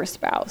your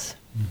spouse.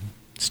 Mm-hmm.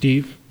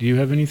 Steve, do you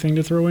have anything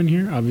to throw in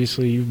here?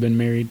 Obviously, you've been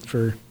married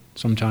for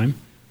some time.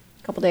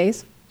 A couple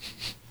days.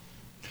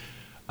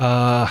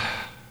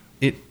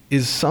 It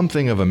is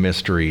something of a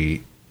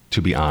mystery,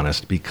 to be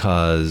honest,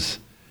 because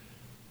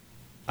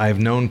I've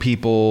known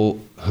people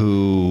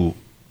who,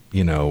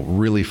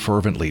 really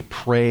fervently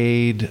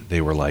prayed. They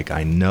were like,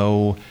 I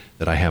know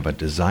that I have a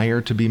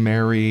desire to be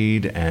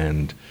married,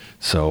 and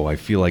so I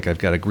feel like I've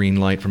got a green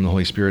light from the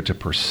Holy Spirit to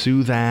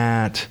pursue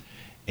that.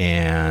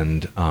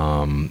 And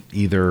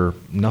either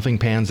nothing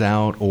pans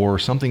out or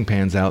something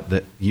pans out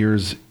that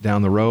years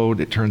down the road,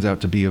 it turns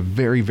out to be a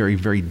very, very,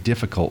 very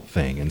difficult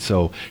thing. And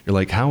so you're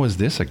like, how is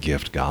this a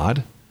gift,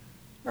 God?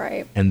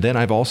 Right. And then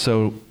I've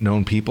also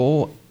known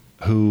people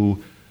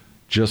who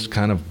just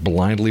kind of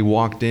blindly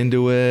walked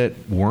into it,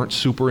 weren't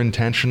super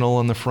intentional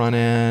on the front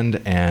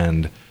end,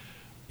 and,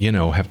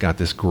 have got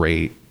this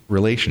great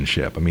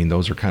relationship. I mean,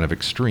 those are kind of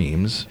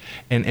extremes.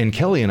 And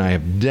Kelly and I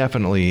have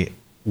definitely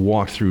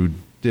walked through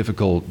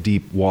difficult,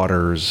 deep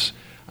waters.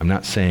 I'm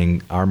not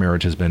saying our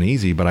marriage has been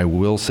easy, but I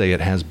will say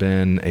it has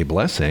been a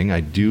blessing. I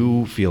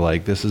do feel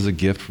like this is a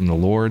gift from the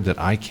Lord that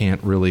I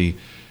can't really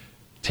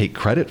take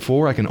credit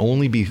for. I can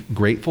only be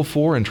grateful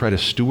for and try to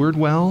steward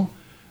well.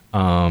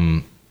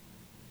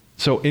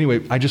 So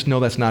anyway, I just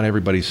know that's not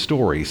everybody's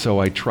story. So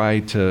I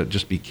try to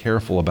just be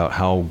careful about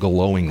how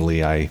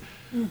glowingly I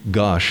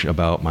gush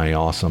about my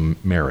awesome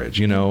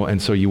marriage,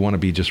 and so you want to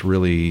be just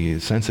really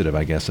sensitive,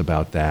 I guess,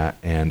 about that,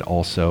 and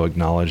also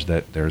acknowledge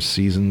that there's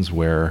seasons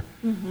where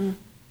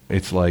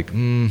it's like,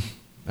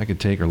 I could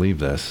take or leave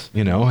this,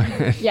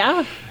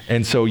 Yeah.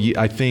 And so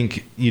I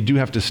think you do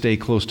have to stay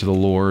close to the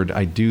Lord.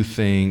 I do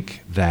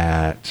think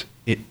that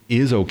it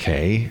is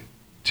okay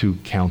to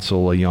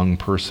counsel a young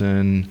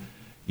person,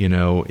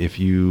 if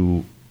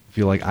you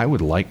feel like, I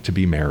would like to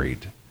be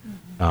married.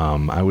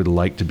 I would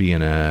like to be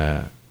in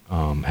a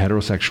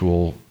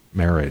heterosexual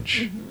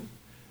marriage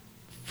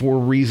for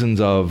reasons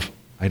of,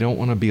 I don't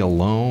want to be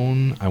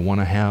alone. I want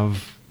to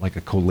have like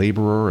a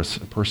co-laborer,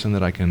 a person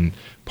that I can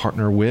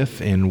partner with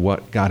in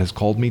what God has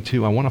called me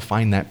to. I want to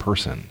find that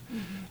person.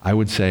 I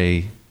would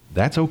say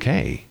that's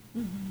okay.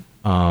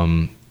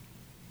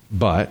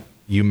 But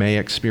you may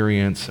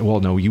experience,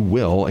 you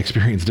will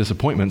experience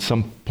disappointment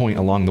some point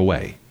along the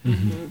way.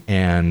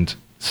 And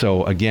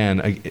so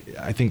again,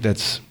 I think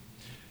it's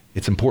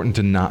important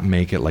to not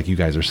make it, like you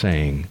guys are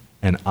saying,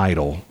 an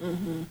idol,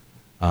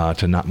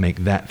 to not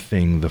make that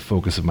thing the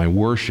focus of my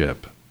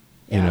worship,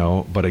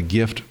 but a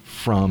gift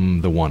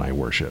from the one I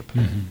worship.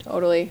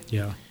 Totally.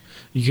 Yeah.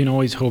 You can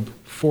always hope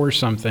for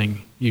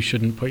something. You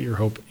shouldn't put your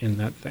hope in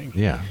that thing.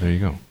 Yeah, there you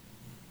go.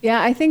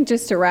 Yeah, I think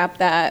just to wrap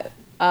that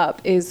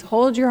up is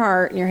hold your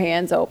heart and your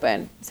hands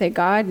open. Say,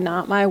 God,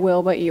 not my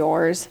will, but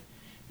yours.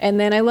 And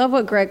then I love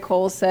what Greg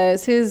Cole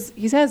says.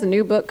 He has a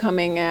new book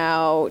coming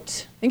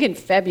out, I think in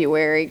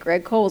February.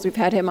 Greg Coles, we've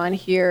had him on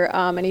here,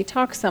 and he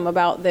talks some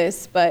about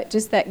this, but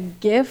just that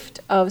gift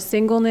of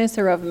singleness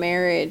or of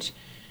marriage.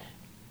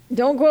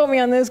 Don't quote me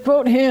on this,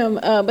 quote him,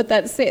 but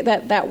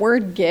that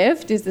word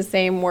gift is the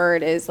same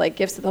word as like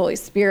gifts of the Holy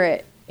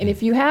Spirit. And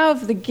if you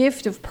have the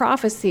gift of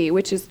prophecy,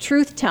 which is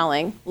truth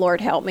telling,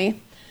 Lord help me,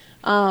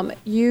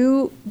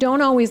 you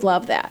don't always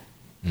love that.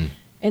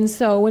 And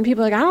so when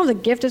people are like, I don't have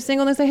the gift of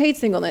singleness, I hate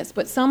singleness.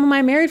 But some of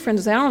my married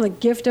friends say, I don't have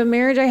the gift of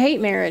marriage, I hate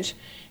marriage.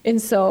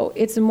 And so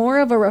it's more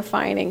of a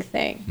refining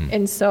thing.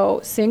 And so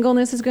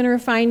singleness is going to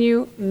refine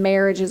you,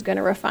 marriage is going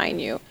to refine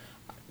you.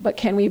 But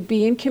can we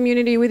be in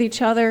community with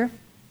each other,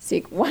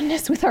 seek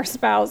oneness with our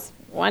spouse,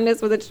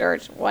 oneness with the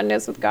church,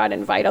 oneness with God,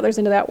 invite others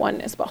into that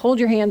oneness, but hold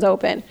your hands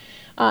open.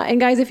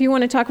 And guys, if you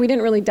want to talk, we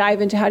didn't really dive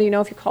into how do you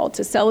know if you're called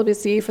to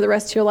celibacy for the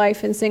rest of your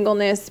life and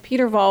singleness.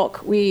 Peter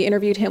Valk, we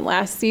interviewed him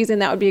last season.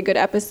 That would be a good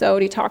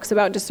episode. He talks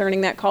about discerning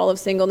that call of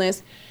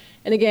singleness.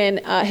 And again,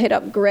 hit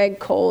up Greg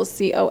Coles,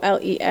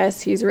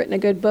 Coles. He's written a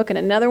good book and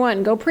another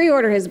one. Go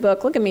pre-order his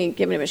book. Look at me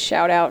giving him a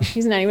shout out.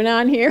 He's not even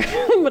on here,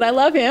 but I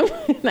love him.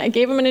 And I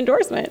gave him an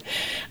endorsement.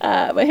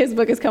 But his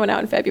book is coming out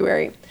in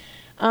February.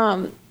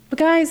 But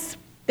guys,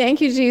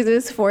 thank you,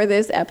 Jesus, for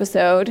this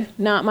episode.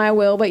 Not my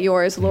will, but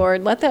yours,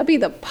 Lord. Let that be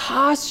the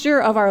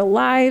posture of our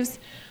lives.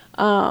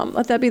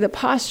 Let that be the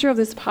posture of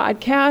this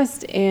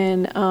podcast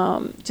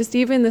and just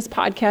even this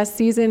podcast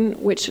season,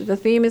 which the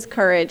theme is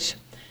courage.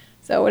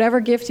 So whatever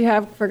gift you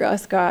have for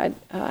us, God,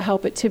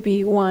 help it to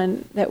be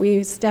one that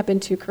we step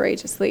into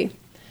courageously.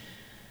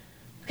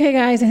 Okay,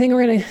 guys, I think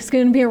it's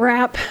going to be a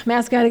wrap.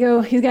 Matt's got to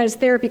go. He's got his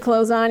therapy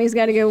clothes on. He's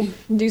got to go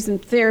do some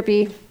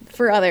therapy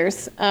for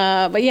others.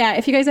 But yeah,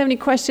 if you guys have any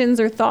questions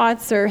or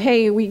thoughts or,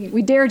 hey,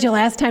 we dared you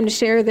last time to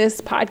share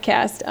this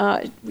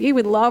podcast, we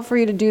would love for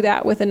you to do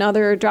that with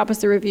another. Drop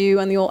us a review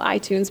on the old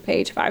iTunes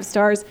page. 5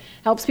 stars.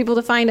 Helps people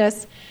to find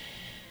us.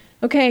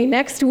 Okay,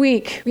 next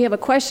week, we have a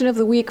question of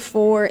the week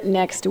for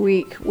next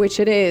week, which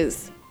it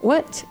is,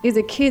 what is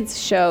a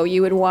kids show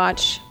you would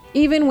watch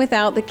even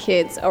without the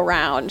kids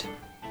around?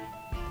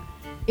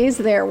 Is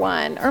there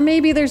one? Or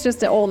maybe there's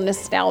just an old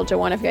nostalgia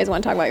one if you guys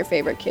want to talk about your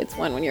favorite kids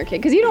one when you're a kid.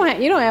 Because you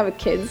don't have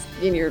kids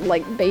in your,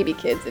 like, baby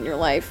kids in your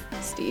life,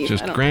 Steve.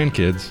 Just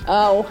grandkids.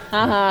 Oh,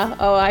 haha.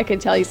 Oh, I could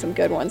tell you some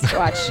good ones to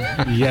watch.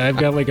 Yeah, I've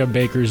got like a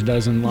baker's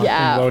dozen locked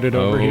and loaded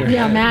over here.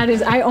 Yeah,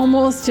 I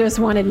almost just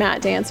wanted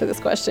Matt to answer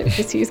this question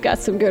because he's got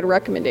some good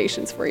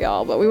recommendations for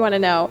y'all. But we want to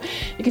know.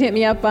 You can hit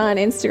me up on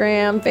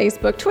Instagram,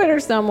 Facebook,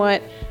 Twitter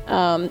somewhat.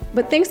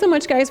 But thanks so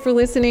much, guys, for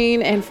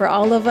listening. And for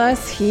all of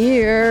us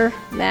here,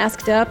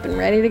 masked up and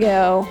ready to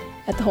go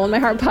at the Hole in My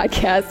Heart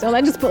podcast. Oh,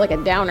 I just put like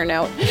a downer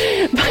note.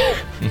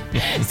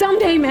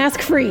 Someday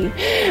mask free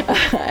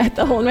at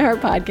the Hole in My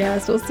Heart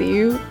podcast. We'll see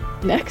you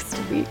next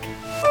week.